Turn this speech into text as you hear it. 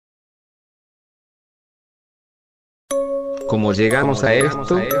Como llegamos a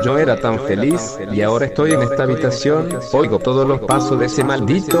esto, yo era tan feliz, y ahora estoy en esta habitación, oigo todos los pasos de ese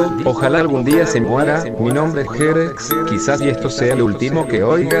maldito, ojalá algún día se muera, mi nombre es Jerex, quizás y esto sea el último que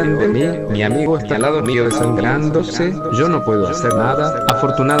oigan de mí, mi amigo está al lado mío desangrándose, yo no puedo hacer nada,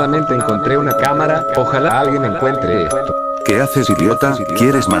 afortunadamente encontré una cámara, ojalá alguien encuentre esto. ¿Qué haces, idiota?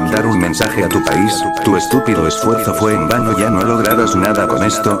 ¿Quieres mandar un mensaje a tu país? Tu estúpido esfuerzo fue en vano, ya no lograrás nada con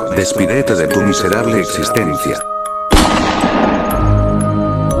esto, despídete de tu miserable existencia.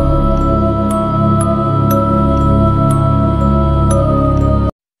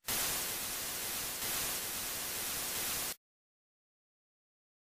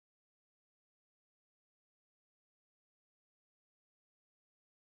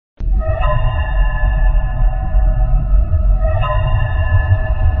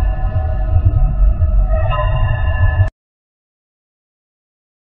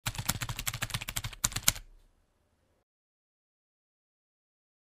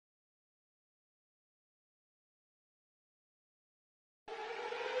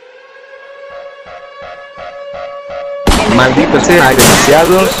 Maldito sea, hay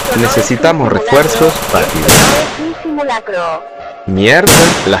demasiados, necesitamos refuerzos rápidos. Mierda,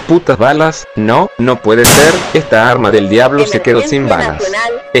 las putas balas, no puede ser, esta arma del diablo se quedó sin balas.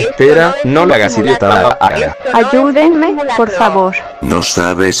 Espera, no lo hagas, idiota. Ayúdenme, por favor. No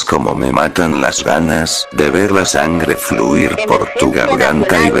sabes cómo me matan las ganas de ver la sangre fluir por tu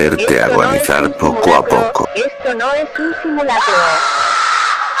garganta y verte agonizar poco a poco. Esto no es un simulacro.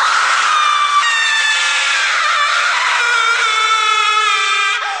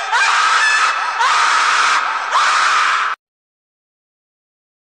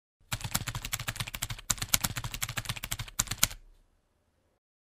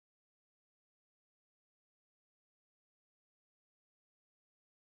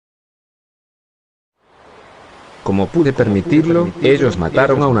 Como pude permitirlo, ellos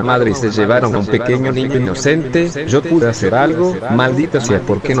mataron a una madre y se llevaron a un pequeño niño inocente, yo pude hacer algo, maldita sea,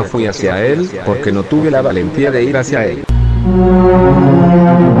 ¿por qué no fui hacia él? Porque no tuve la valentía de ir hacia él.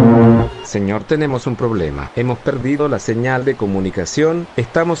 Señor, tenemos un problema. Hemos perdido la señal de comunicación,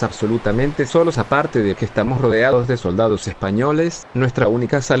 estamos absolutamente solos, aparte de que estamos rodeados de soldados españoles, nuestra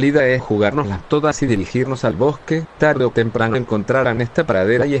única salida es jugárnoslas todas y dirigirnos al bosque, tarde o temprano encontrarán esta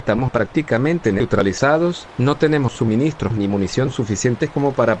pradera y estamos prácticamente neutralizados, no tenemos suministros ni munición suficientes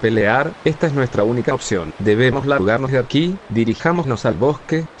como para pelear, esta es nuestra única opción. Debemos largarnos de aquí, dirijámonos al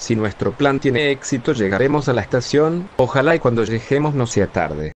bosque, si nuestro plan tiene éxito llegaremos a la estación, ojalá y cuando lleguemos no sea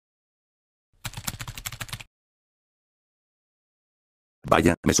tarde.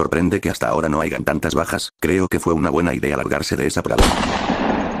 Vaya, me sorprende que hasta ahora no hayan tantas bajas, creo que fue una buena idea largarse de esa pradera.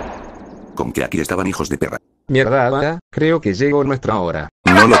 Con que aquí estaban hijos de perra. Mierda, creo que llegó nuestra hora.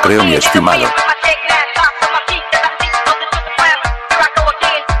 No lo creo, mi estimado.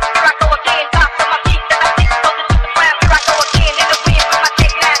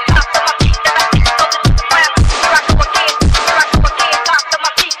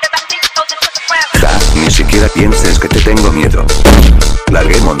 Ni siquiera pienses que te tengo miedo.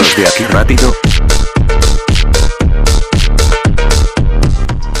 Larguémonos de aquí rápido.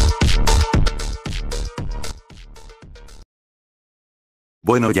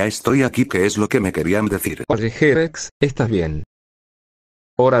 Bueno, ya estoy aquí, ¿qué es lo que me querían decir? Oye, Jerex, ¿estás bien?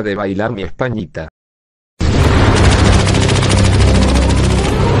 Hora de bailar mi españita.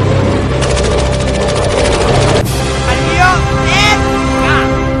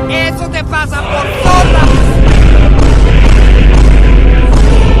 ¡Eso te pasa por zorra!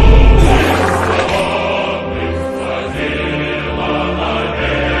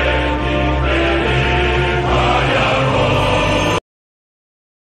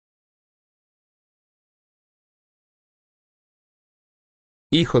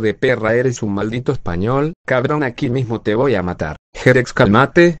 Hijo de perra, eres un maldito español, cabrón, aquí mismo te voy a matar. Jerex,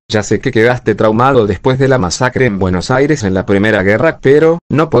 cálmate, ya sé que quedaste traumado después de la masacre en Buenos Aires en la Primera Guerra, pero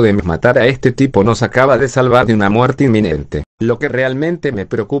no podemos matar a este tipo, nos acaba de salvar de una muerte inminente. Lo que realmente me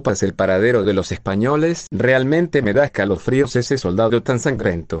preocupa es el paradero de los españoles, realmente me da escalofríos ese soldado tan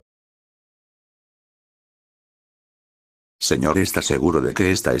sangriento. Señor, ¿está seguro de que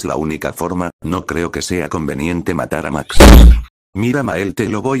esta es la única forma? No creo que sea conveniente matar a Max. Mira, Mael, te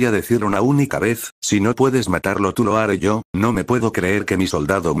lo voy a decir una única vez, si no puedes matarlo tú lo haré yo, no me puedo creer que mi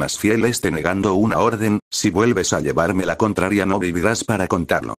soldado más fiel esté negando una orden, si vuelves a llevarme la contraria no vivirás para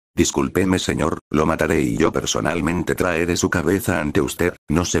contarlo. Discúlpeme, señor, lo mataré y yo personalmente traeré su cabeza ante usted,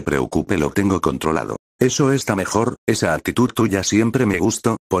 no se preocupe, lo tengo controlado. Eso está mejor, esa actitud tuya siempre me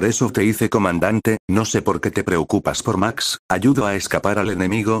gustó, por eso te hice comandante, no sé por qué te preocupas por Max, ayudo a escapar al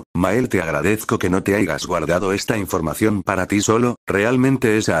enemigo, Mael te agradezco que no te hayas guardado esta información para ti solo,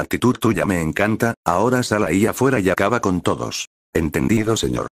 realmente esa actitud tuya me encanta, ahora sal ahí afuera y acaba con todos. Entendido,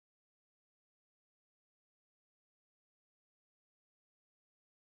 señor.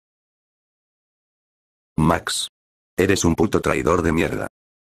 Max. Eres un puto traidor de mierda.